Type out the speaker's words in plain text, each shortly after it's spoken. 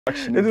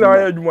It's not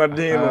why you want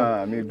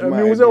to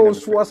me was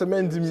also was a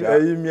man to me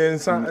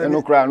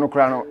no cry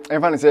no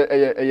everyone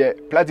say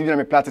platinum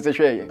me platinum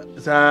say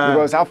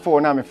because I fall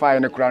now me fire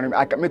in the crown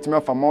I can meet me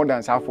for more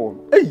than half for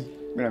hey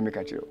me make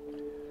a chill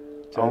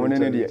I want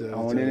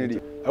any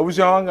I was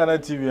on Ghana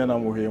TV and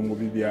I'm here mo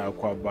bibia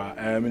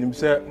akwaba me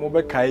say mo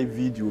be kai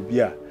video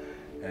bia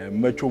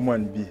Macho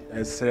Man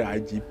bi say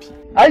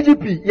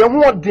IGP ye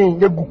ho odin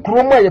ye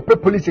gukroma ye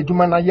police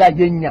adwuma na ya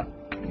yenya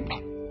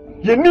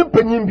ye nim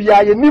panyin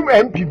bia ye nim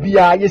MP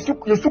bia ye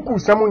suku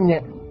sam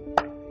nye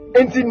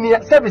enti ne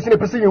service ne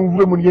pese ye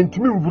nwuram ye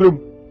ntumi nwuram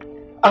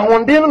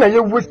ahonde no na ye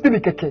waste ni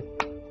keke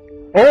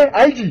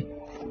IG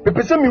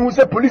pese mi hu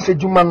se police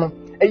adwuma no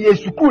ye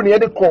suku ne ye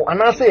de call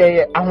anase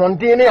ye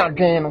ahonde ne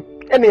adwen no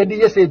ene ye de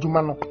ye se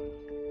adwuma no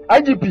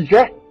IGP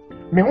hwe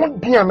me ho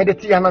din a me de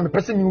tia na me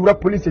pese mi nwura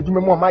police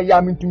adwuma mu ma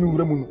ya me ntumi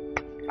nwuram no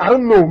I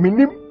don't know me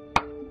nim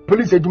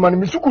police adwuma no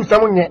me suku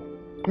sam nye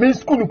me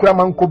suku no kura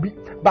mankobi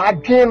ba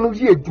adwen no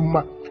ye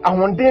adwuma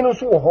ahonde no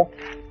so wo ho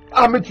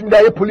a metumi da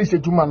ye police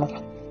adwuma no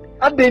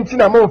adenti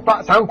na mo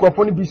fa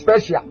sankrofo no bi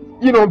special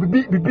you know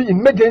bibi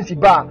emergency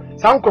ba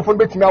sankrofo no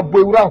betumi abo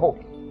ewura ho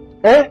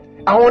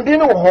ahonde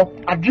no wo ho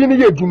adwen no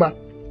ye adwuma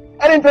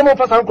adenti mo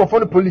fa sankrofo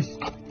no police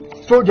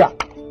soldier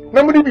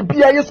na mo di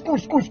bibi aye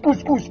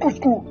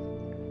school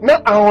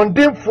na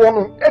ahonde fo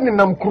no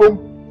enenam krom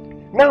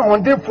na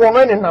ahonde fo no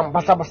enenam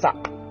basa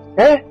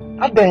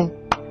aden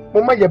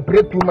mama ye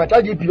break too much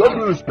IGP all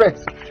due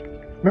respect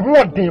me ho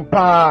odin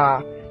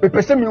pa me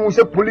pese me hu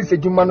se police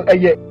adwuma no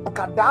eye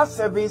kada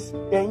service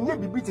enye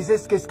bibi ti se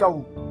skeska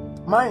wo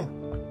man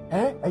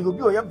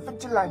obi o ye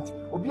vigilant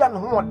obi an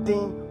ho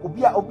odin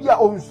obi a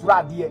onsura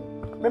ade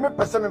me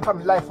pese me fa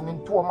me life me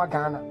nto o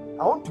Ghana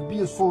I want to be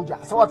a soldier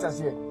so what I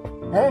say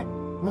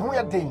me ho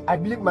ye den I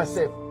believe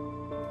myself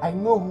I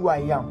know who I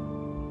am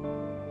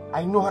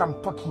I know what I'm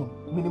talking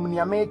minimum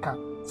America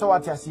so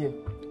what I say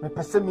me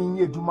pese me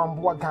nye adwuma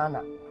mbo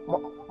Ghana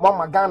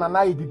mama Ghana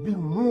na ye bibi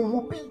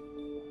mu bi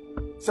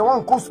so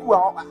one go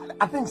school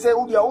I think say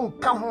we your own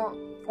come home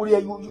we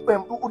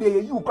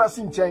you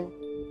passing chain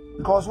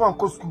because one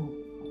go school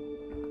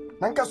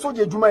nanka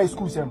soldier adwuma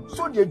school sem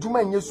soldier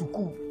adwuma nye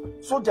school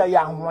soldier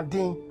ya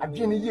ahoden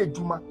adwe ne ye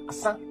adwuma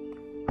asa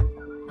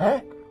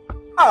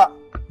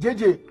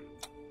JJ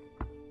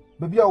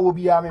baby a wo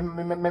bia me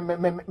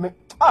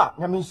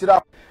nyame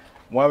nshira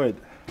Mohammed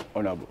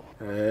honorable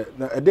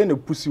na eden na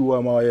pussy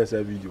wo ma wa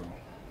say video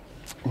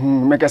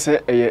make say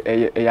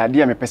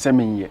ade me pese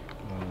me ye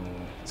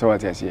so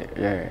what I say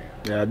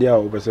ya ade a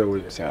wo pese wo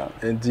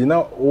enti na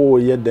wo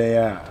ye den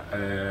a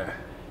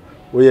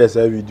wo ye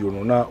say video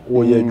no na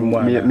wo ye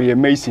adwuma me ye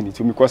mason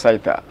to me cause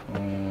ita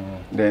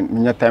then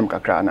me time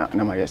kakra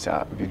na ma ye say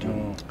video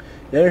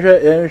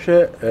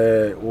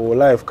yenhwe wo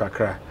live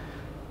kakra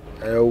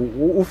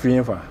wo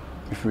free fa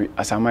free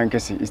asaman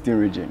kesi eastern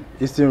region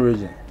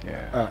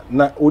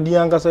na odi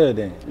ankasa ye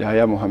den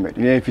ya Mohammed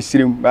ne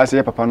fisirim ba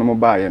se papa no mo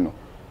ba ye no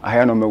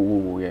ahia no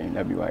mewo ye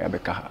na biwa ya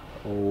beka ha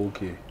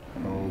okay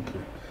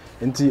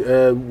enti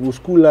wo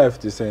school life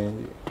to say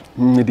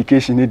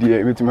education ne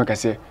die metuma ka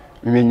se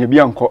me nya bi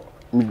anko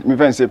me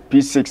fan say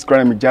P6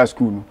 kra me ja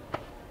school no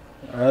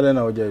I don't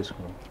know ja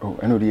school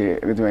I know the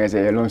metuma ka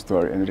say a long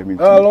story and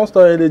the long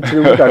story dey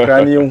chirim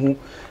kakra ne hu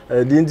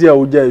di ndi a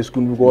wo ja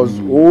school because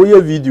o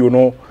ye video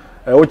no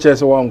o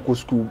chese wa nko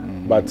school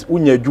but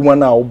unya adwuma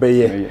na wo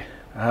beye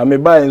me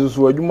ba yen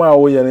so adwuma a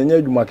wo ye na nya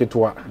adwuma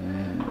ketwa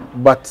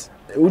but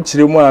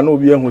uchiremu a na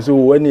obi ehun se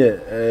wo ne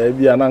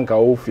bia na nka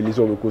wo fili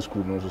so be ko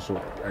school no so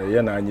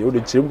ye na anye o de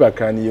chiremu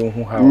kakra ne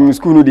hu ha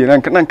school no de na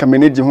nka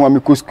manage ho a me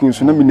ko school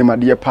so na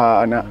minimade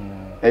pa na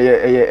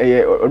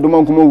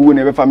odoma nkomo wu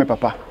na be fa me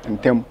papa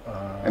ntem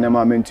ena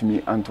ma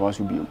mentumi anto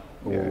aso biom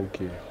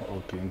okay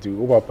nti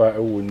wo papa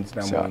ewo nti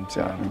na ma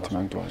ntem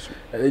anto aso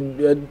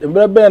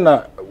embre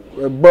na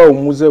ba o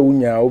muze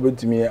unya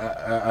obetimi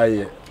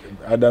aye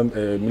adam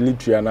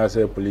military and as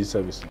police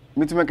service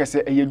mitime ka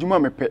se eyedwuma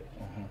mepe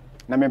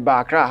na me ba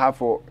akra ha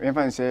for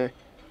even say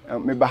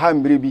me ba ha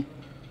mbre bi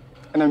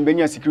na me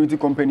benya security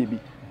company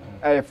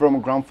bi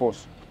from ground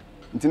force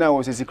ntina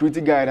was a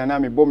security guide na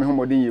me bo me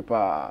homodin yi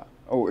pa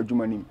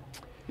edwuma nim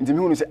nti me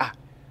hunu say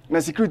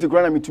na security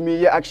ground na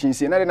mitumi ye action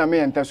say na me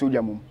enta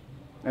soldier mum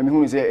na me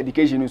hunu say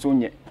education so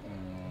nye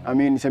I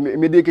mean say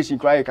me education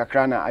cry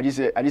kakra na adi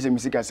say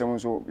misika sem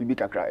so bibi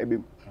kakra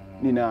ebem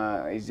ni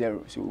na is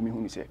zero so me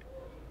hunu say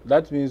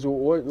that means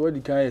what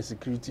the kind of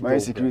security my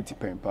security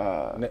pen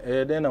pa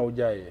then na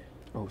ojaye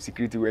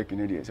security work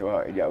in there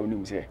so dia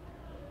onim say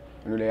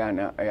no le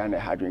yana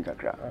hard drink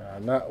kakra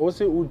na o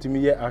say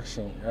ultimate year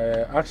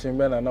action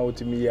be na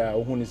ultimate year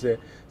o hunu say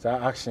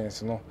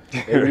actions no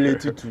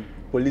related to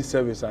police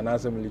service and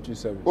as military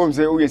service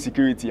say o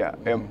security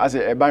as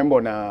a ban bo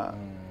na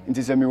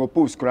nti say me wo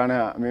post kra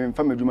na me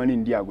mfa madwuma ni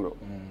ndi agro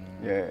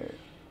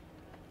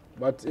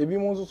but ebi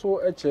mo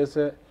so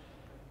say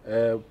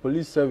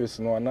police service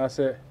no and as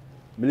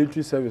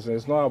military service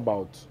is not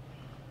about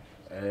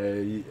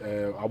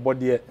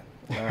abode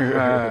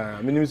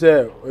minim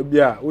say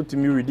bia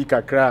ultimate ready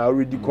kakra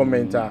already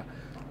comment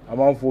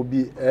amanfo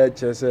bi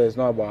chese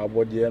no aba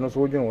abode no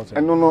so odwen wo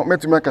se no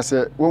metuma ka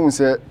se wo hu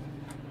se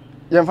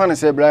yemfa ne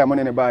se bra ya mo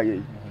ne ba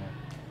ye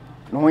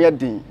no ho ye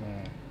den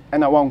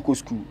na wa nko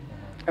school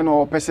na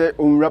o pese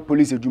onwura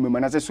police adwuma ma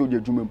na se soldier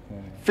adwuma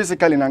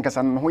physically na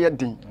nkasa no ho ye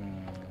den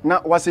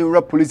na wase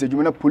onwura police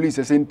adwuma na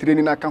police se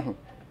training na ka ho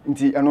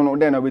nti no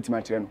den na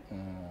betima kire no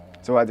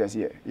so what just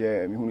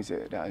yeah me hu say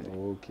that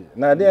okay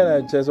na dey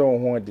na chese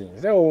on ho den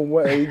say o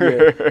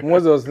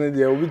Moses ne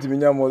dey obitimi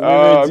nya mo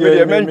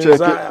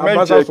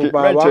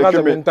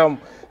mentam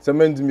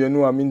cement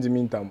mienu a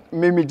mindimi ntam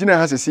me gina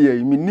ha sese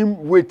yi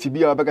minim weight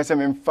bi a baka se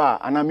me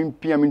mfa ana me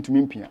mpia me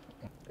ntumi mpia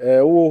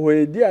wo ho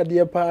edi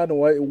ade pa na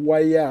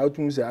why a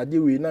otum se ade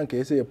we na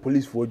nka say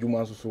police for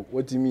adwuma so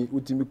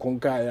utimi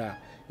konka ya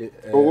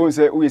o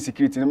say we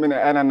security me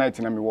na ana night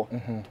na me wo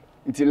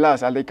nti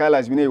last ale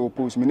kalas bi na e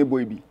post me ne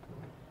boy bi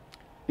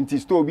nti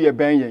store bi e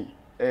ben yen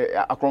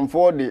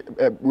akromfo de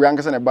we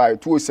ankasa na buy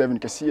 207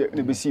 kase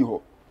ne be si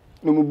ho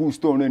no mo boost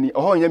store no ni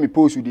ho nya me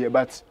post de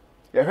but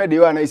ya hwe de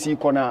yo na si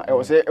corner e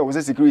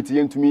was security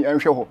yentumi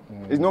enhwe ho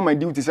it's not my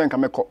duty say nka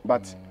me ko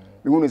but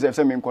me hu no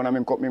say me nko na me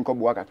nko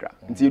bo akakra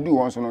nti edu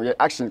won so no ye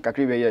action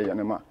kakra be ye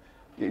na ma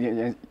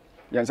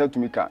yan say to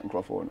me ka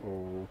microphone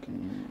okay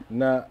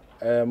na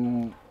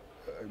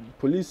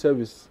police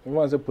service we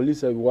want say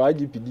police service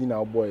IGP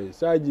na boy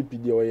say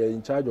IGP we are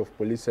in charge of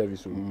police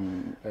service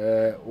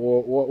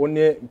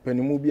woni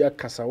panimu bi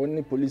akasa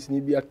woni police ni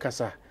bi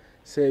akasa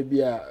say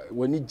bia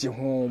woni je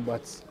ho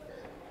but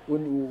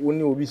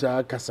woni obi sa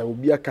akasa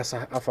obi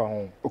akasa afa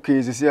ho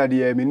okay ze say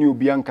ade me ni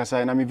obi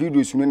ankasa na me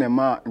videos no na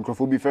ma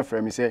microphone bi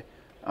frefre me say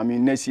I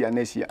mean next year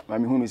ma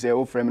me hu say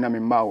o frame na me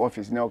ma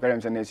office na o carry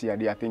me say next year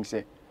I think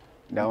say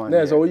that one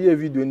na so we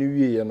video ni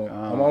wie ye no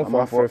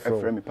amount for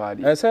frame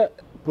party and say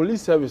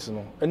police service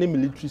no any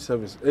military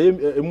service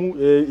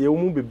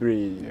emu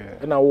bebre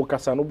na wo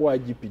kasa no bo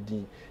IGP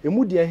din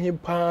emu de hen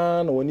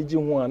pa na woni ji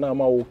ho na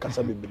ma wo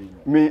kasa bebre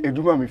me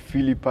eduma me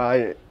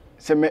Philippa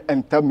se me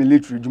enter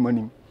military eduma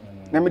nim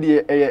na me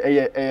de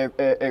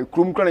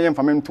krum kra na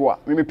yemfa me nto a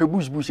me pe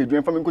bush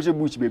eduma fa me nko she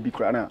bush baby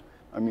kra na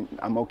I mean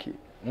I'm okay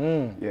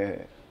yeah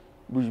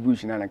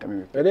bush na ka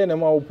me pe na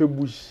ma wo pe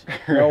bush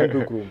na wo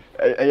pe krum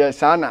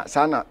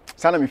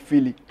sana me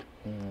feel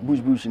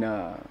bush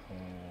na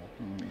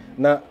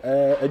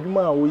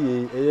adwuma a wo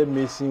ye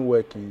machine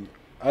work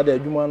ada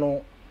adwuma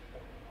no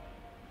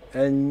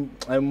en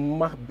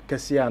ma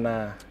kase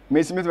ana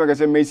machine work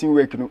kase machine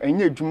work no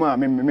enye adwuma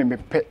me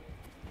pe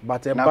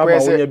but e baba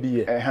wonya bi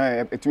ye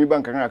etumi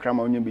bank kan akra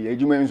ma wonya bi ye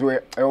adwuma nso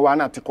e wa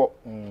na teko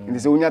ndi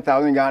se wonya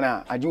 1000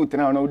 Ghana agi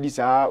utena na odi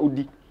saa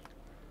odi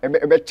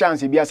ebe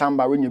chance bi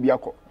asamba wonya bi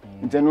akọ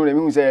nti no na me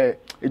hu se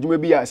adwuma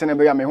bi a se na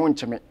be ya me ho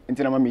ncheme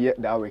nti na ma me ye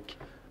that work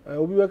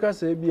obi beka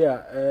say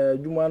bia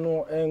adwuma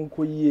no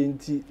enkoyie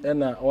nti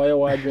na oye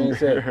wa adwen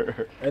say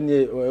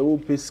ene wo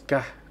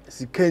peska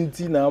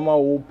sikanti na ama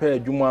wo pe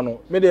adwuma no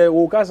me de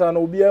wo kasa na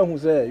obi ahu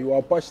say you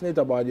are passionate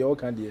about your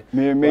work and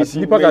me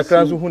nipa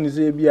kakra so hu ni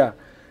say bia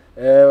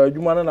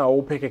adwuma no na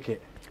wo pe keke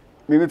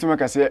me betuma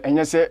ka say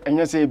enye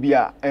say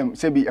bia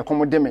say bi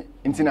ekomode me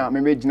nti na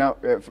me gina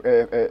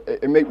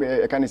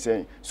kan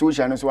say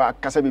social no so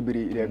akasa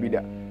bebere da bi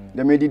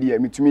da me di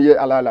me tumi ye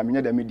alala me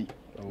nya da me di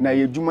na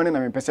ye adwuma na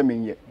me pese me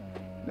ye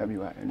na bi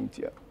wa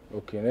entia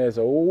okay na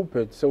so wo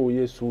pet so wo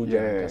ye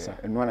soldier kasa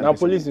na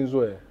police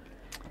nso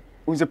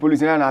unse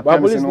police na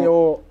police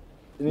no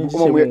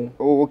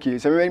okay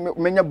so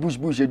me nya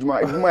bush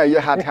adwuma ye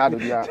hard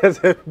dia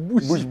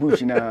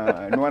bush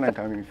na no na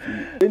kan me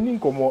fi eni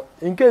nkomo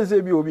in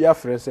case bi obi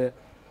afre se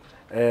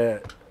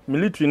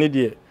military ni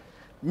de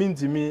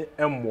mintimi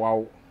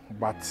emwoawo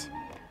but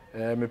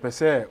me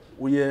pese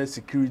wo ye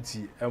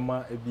security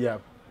ema bia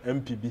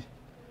MPB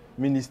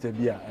minister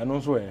bia eno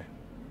nso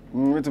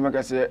metuma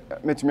ka se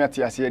metumi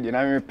atiase de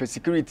na me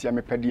security a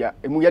me pedia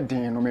emu ye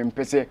den no me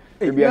pese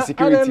bia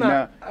security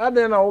na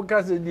ade na wo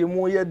ka se de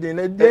mu ye den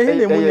na de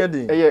he mu ye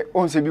den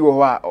onse bi wo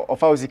ho a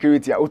ofa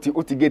security a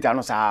oti gate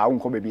ano sa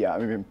wonko ba bia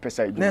me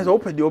pese idu na so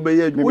opede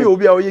obeya adu wo ye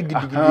obi a wo ye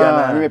gidigidi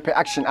na me pe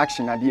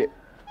action ade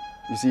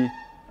you see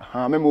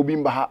me mo bi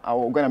mba ha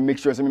I gonna make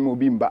sure say me mo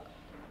bi mba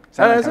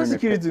sa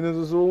security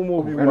no so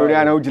mo bi mba no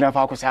dia na ugina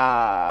fa ko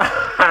sa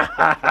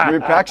me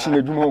pe action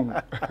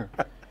adwuma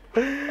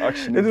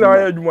action it's na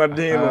ya dwuma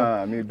den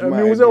no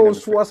me wo say wo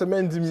so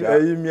asement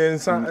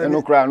miensa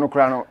no kra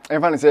no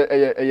enfa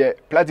say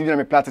platinum na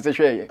me platinum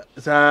say hwe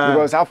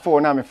because I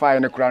fall na me fire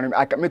no kra no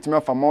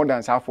metumi fa more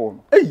than that fall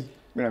me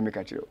na me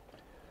ka chiro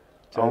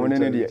awon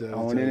ne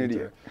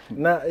dia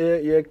na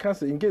ye can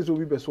in case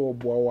obi be so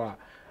oboa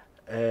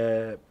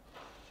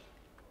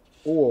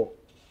wa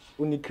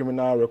uni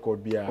criminal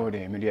record bia oh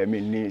de me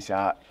ni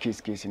sa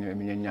case ni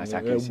me nya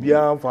sa case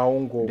bia fa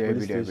wonko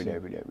police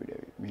station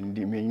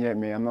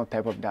me I'm not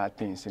type of that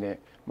things ne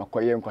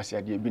makoye nkwase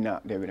ade bi na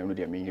de no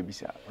de me nya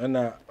bisa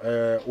na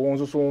won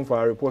so so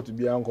fa report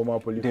bia nkoma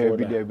police for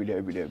de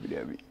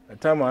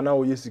time na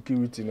wo ye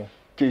security no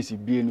case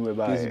bi enu e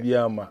ba case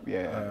bia ma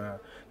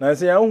na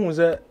se ya hu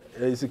se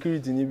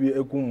security ni bi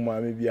ekum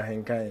ma me bia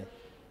henkan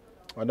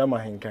odama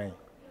henkan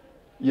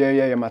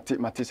Yeah,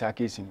 mate sa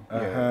case no.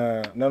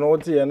 Na no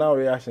what here now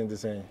reaction to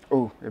saying.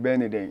 Oh, e be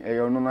ne den. E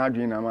no na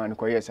adwen na man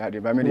ko yes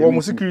ade ba me dey.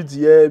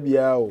 Security yeah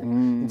bia o.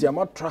 Nti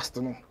ama trust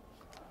no.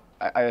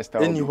 I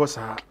start. Any ho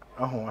sa.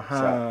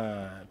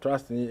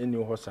 Trust ni any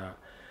ho sa.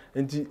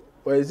 Nti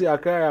we say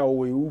akra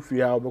we ufi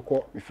ha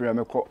obekọ. Ifira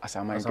mekọ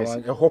asaman kesi.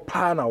 E ho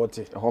pa na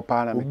wote. E ho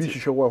pa na me. Obi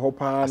hwehwe we ho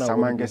pa na.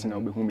 Asaman kesi na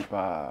obehu mi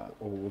pa.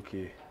 Oh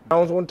okay.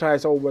 Now one try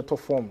say obeto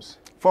forms.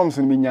 Forms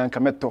ni nyanka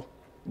meto.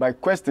 By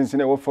questions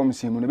na wo forms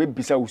him na be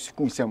bisa wo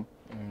school sem.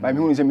 By me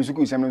hu say me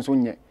school sem no so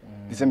nye.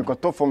 They say me ko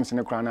to forms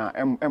na kra na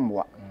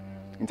emwa.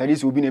 Intadi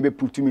so obi na be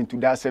put me into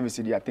that service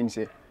dey I think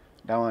say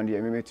that one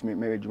dey me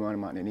adwuma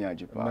man na ni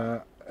IGP. Na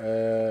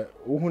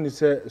wo hu ni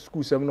say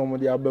school sem no mo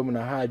dey abam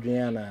na ha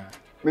adwen ana.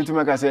 Me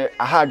tuma ka say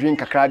aha adwen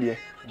kakra dey.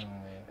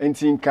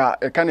 Enti nka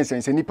e ka ne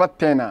say nipa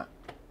 10 na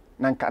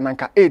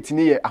nanka 8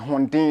 ne ye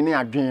ahonden ne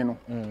adwen no.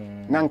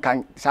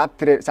 Nanka sa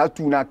 3 sa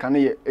 2 na ka ne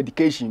ye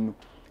education no.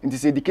 Enti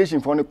say education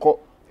for ne ko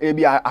e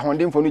bi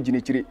ahonden for no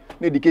ginechire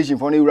na education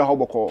for ne wura ho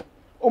boko.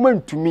 O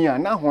mantumi a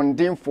na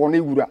ahonden for ne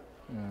wura.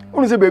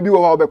 Onu say baby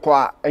wo ha obekọ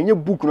a enye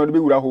book no de be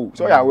wura ho.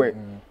 So ya we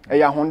e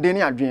ya ahonden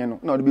ne adwen no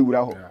na de be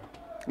wura ho.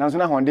 Na so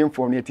na ahonden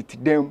for ne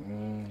titidem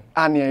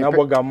ane na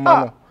boga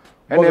mma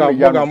no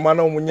boga mma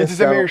no munye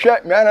say me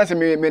hwe me ana say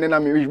me na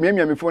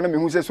me fo na me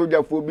hu say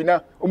soldier fo bi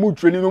na o mu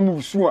training no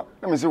mu su a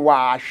na me say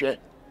wa hwe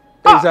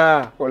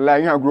eza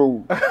wallahi ya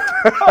grow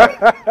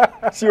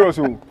serious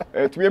o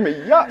to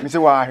me ya me say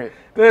wa hwe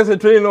there's a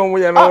training no mu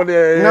ya no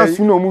de na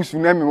su no mu su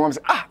na me mo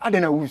say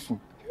adena wo su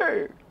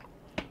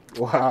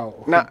wow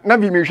na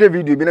bi me hwe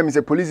video bi na me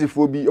say police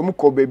fo bi o mu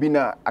ko ba bi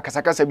na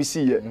akasakasa bi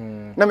si ye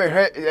na me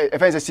hwe e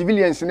fa say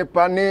civilians ne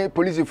pa ne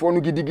police fo no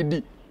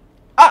gidigidi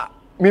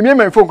me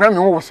my phone kra me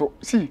wo so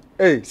see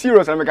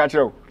serious na me ka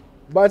kire o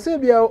but say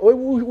bia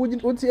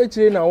o ti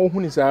akire na wo hu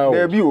ni sa o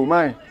na bi o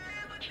man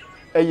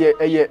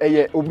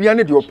eye obia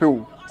ne de ope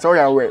o so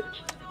ya we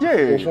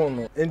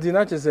phone enti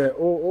na che say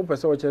o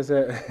pese o che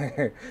say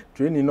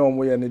training na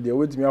omo ye ne de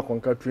wetimi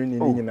akonka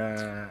training ni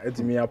nyina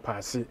etimi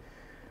apase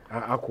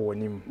akọ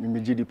onim me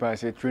gidi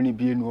pass training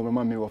bi enu o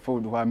me wo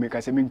phone ho me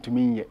ka say me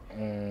ntumi ye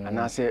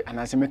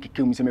anase me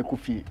kekem se me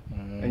kofie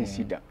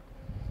ensida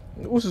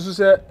ususu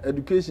se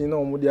education na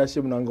omo de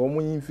ahyem na nga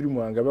omo yin firi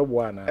mu anga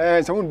bebo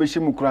ana se won be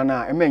hyem kura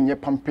na e menye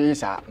pampe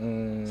sa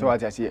so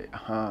what I say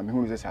me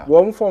hu se sa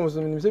wo mo forms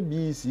me se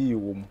BC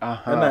wo mu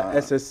na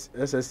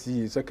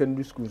SSC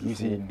secondary school you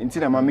see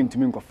intina ma me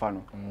ntumi nkofa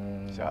no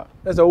sa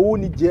esa wo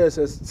ni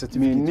JSS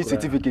certificate ni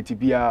certificate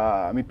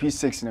bia me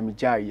P6 na me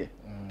jaaye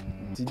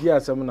ti dia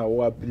asem na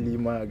wo apili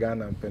ma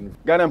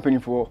Ghana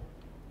mpanifo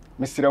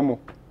mesira mo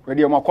we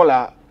de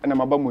makola na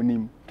maba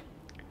monim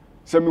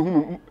se me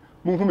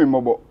hu me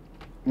mbobo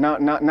na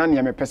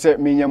ne me pese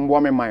me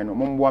nyamboa me man no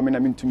mboa me na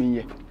me ntumi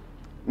ye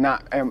na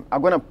I'm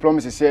gonna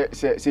promise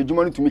say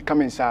juma no to me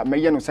come inside me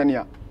ye no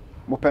sania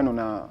mo pe no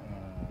na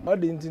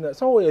adintina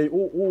so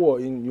wo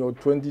in your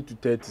 20 to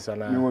 30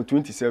 sana you were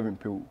 27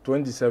 pe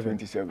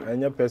 27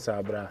 anya pesa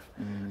abra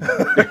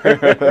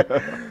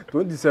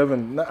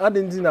 27 na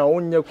adintina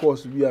onye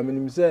course bi a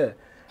menim say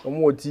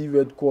omo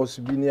TV course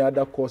bi ni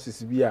other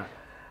courses bi a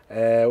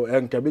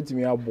enka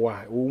betimi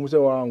aboa wo mu say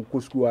wa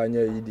nko school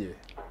anya yi de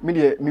me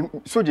de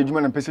soje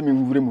djuma na pese me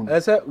nwure mu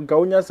ese nka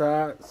onya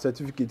sa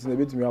certificate na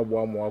betimi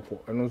aboa mo akọ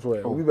eno so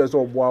e obi be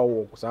so oboa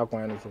wo sa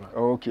kwan no so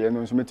okay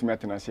eno so metimi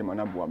atena se ma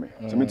na aboa me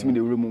so metimi de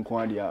wure mu nko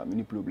ade a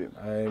me problem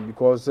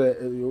because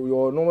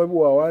you know maybe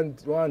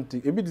want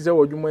ebi di se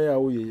wo djuma ya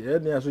wo ye e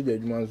na soje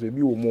djuma so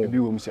ebi wo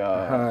mu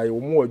sa wo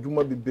mu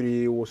djuma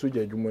bebre wo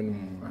soje djuma no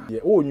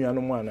ye o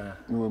nuanu mu ana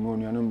wo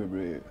nuanu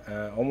bebre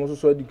almost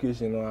so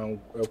education no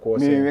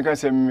course me ka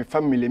se me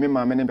family me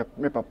ma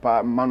me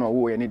papa mano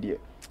wo ye ne de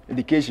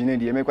education ne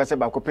de me kwase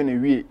ba ko pe na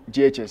wie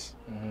GHS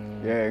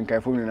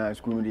nkai fo na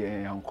school de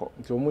yanko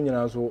so mu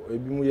nyina so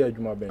ebi mu ye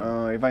adwuma ben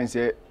even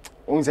say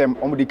on say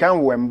on the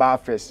can we emba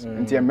first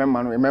nti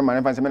emma no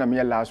even say me na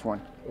me last one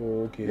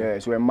okay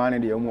so emma ne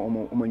de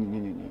omo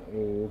nyinyi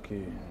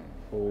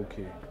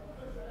okay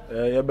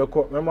ye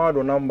beko mema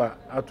do number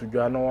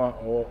atudwa na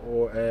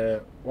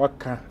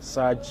waka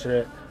sa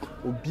kire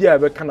obi a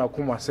beka na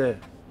koma say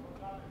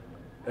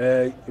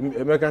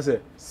emeka say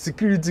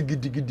security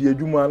gidigidi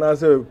adwuma na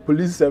say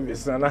police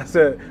service na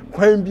say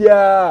kwan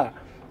bia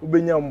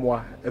obenya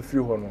mmoa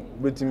afiri ho no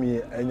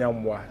obetimi anya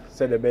mmoa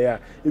say de be ya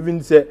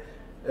even say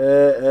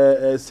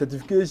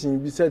certification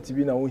bi set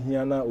bi na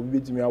ohia na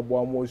obetimi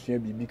aboa mo osua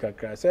bibi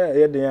kakra say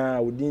ye den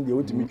a odin de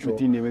otimi tro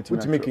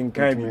otimi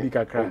kinkan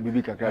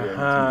bibi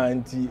kakra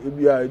nti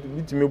ebia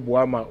bitimi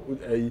boa ma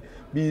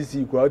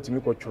BC kwa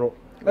otimi kotro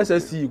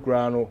SSC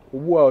kura no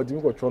obu a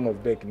otimi kotro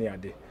of deck ni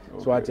ade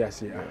so what you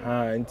say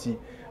nti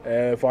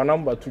for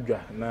number tudwa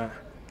na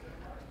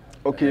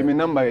okay my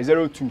number is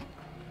 02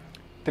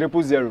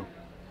 000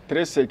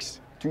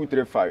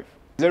 36235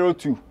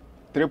 02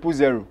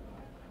 000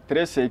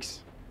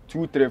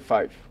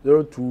 36235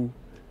 02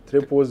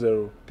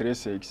 000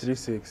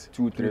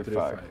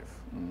 36235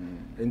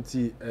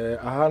 nti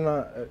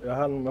ahana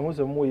me ho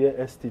se mo ye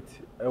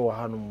estate e wo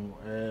hanum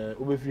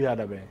obefiri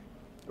hada ben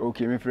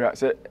Okay, me free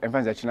say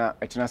enfan say china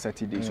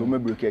Saturday so me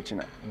break e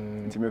china.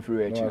 Nti me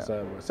free e china.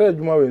 Say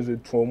adwuma we so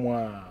tuomo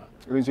a.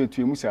 We so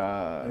tuemu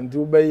sa. Nti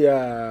wo be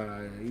ya,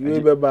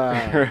 you be ba.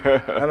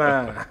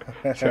 Ana.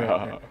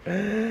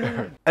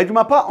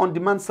 Adwuma pa on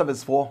demand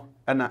service for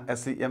ana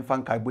ese yemfa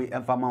nkaibwe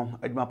emfa ma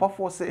adwuma pa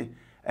for say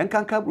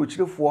enkanka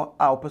brochirefo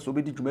a opeso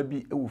be di dwuma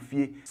bi e wo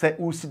fie se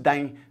usi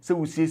dan se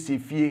usiesie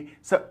fie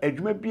se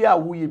adwuma bi a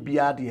wo ye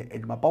bia de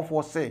adwuma pa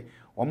for say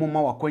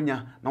omoma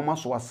wakwanya na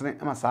omaso wasene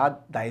ama saa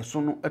dai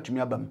so no atumi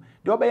abam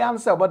de obeya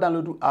nse oba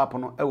download app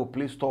no e wo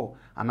Play Store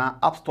ana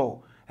App Store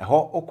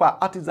eho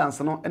okwa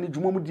artisans no ene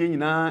dwuma mu die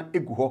nyina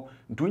egu ho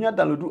ntunya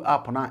download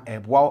app na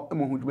eboa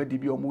emohu dwuma di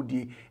bi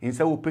omudie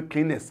inse wo pe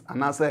cleaners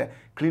ana se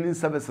cleaning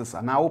services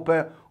ana wo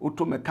pe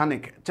auto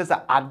mechanic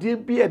chesa ade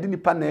bi edi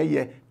nipa na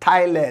eye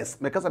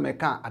tilers mekasa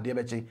meka ade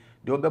beche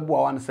de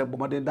obeboa wan se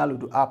bomode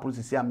download app no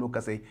sisi am no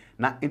kase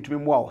na entumi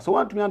moa so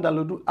wan tumi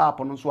download app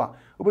no so a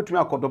obetumi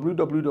akọ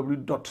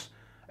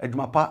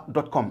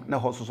www.edwumapa.com na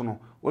ho so no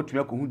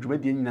otumi akọ dwuma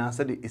die nyina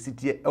se de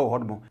esitie e wo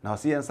hodmo na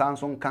ose yen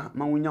sanso nka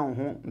ma wonya wo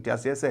ho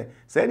ntiase se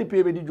ni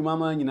pe be di dwuma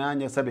ma nyina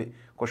anya sebe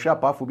kohwa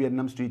paafo bi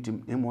enam street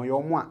mo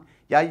yo mo a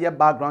ya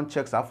background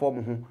checks afọ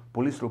mo ho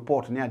police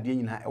report ne ade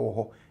nyina e wo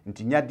ho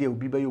ntinya de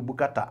obi be yo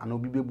bukata ana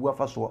obi be bu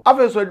afa so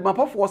afa so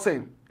Edwumapa for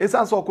say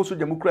esanso okoso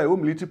jamukra e o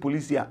military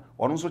police a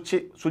ono so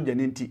che soja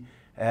ne nti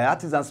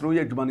artisans no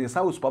ye adwuma ne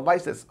sa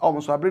supervisors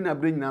almost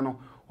abre nyina no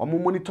omo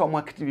monitor mo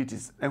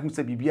activities ehu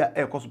se bibia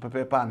e koso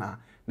pepepa na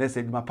se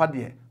Edwumapa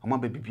de omo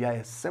be bibia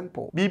e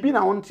simple bibi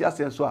na won ti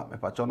ase so a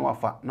mepacho no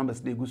afa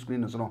numbers dey go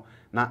screen so no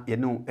na ye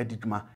no edidwuma